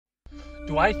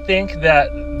Do I think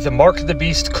that the mark of the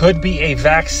beast could be a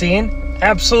vaccine?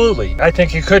 Absolutely. I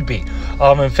think it could be.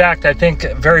 In fact, I think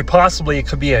very possibly it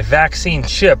could be a vaccine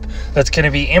chip that's going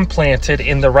to be implanted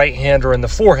in the right hand or in the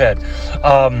forehead.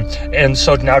 And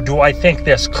so now, do I think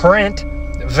this current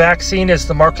vaccine is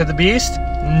the mark of the beast?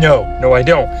 No, I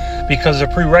don't. Because the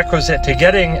prerequisite to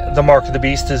getting the mark of the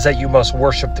beast is that you must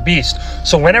worship the beast.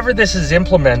 So whenever this is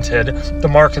implemented, the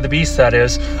mark of the beast, that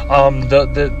is,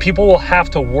 the people will have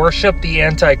to worship the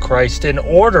Antichrist in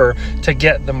order to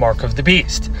get the mark of the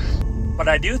beast. But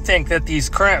I do think that these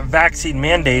current vaccine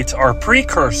mandates are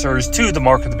precursors to the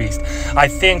mark of the beast. I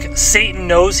think Satan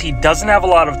knows he doesn't have a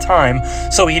lot of time,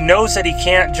 so he knows that he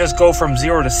can't just go from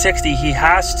 0 to 60. He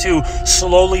has to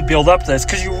slowly build up this,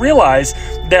 because you realize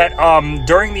that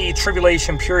during the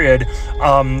tribulation period,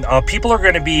 people are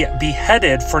going to be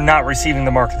beheaded for not receiving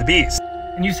the mark of the beast.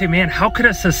 And you say, man, how could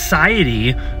a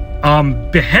society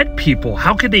behead people?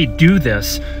 How could they do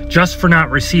this just for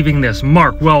not receiving this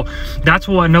mark? Well, that's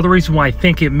another reason why I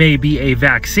think it may be a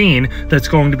vaccine that's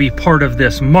going to be part of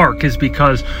this mark, is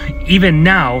because even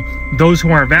now, those who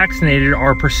aren't vaccinated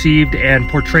are perceived and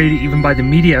portrayed even by the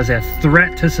media as a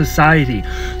threat to society.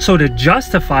 So to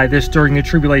justify this during the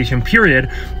tribulation period,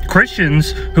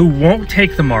 Christians who won't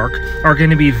take the mark are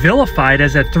going to be vilified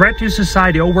as a threat to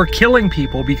society. Oh, we're killing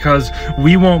people because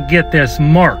we won't get this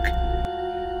mark.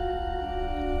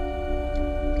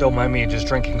 Don't mind me just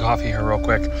drinking coffee here real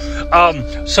quick.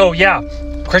 So yeah,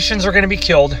 Christians are going to be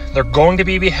killed. They're going to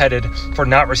be beheaded for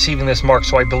not receiving this mark.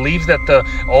 So I believe that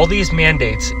all these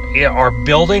mandates are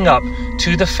building up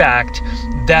to the fact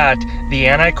that the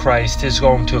Antichrist is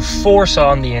going to force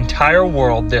on the entire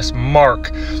world this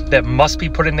mark that must be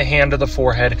put in the hand of the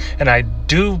forehead. And I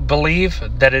do believe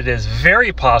that it is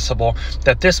very possible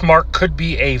that this mark could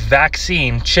be a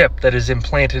vaccine chip that is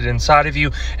implanted inside of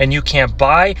you, and you can't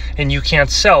buy and you can't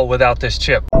sell without this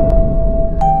chip.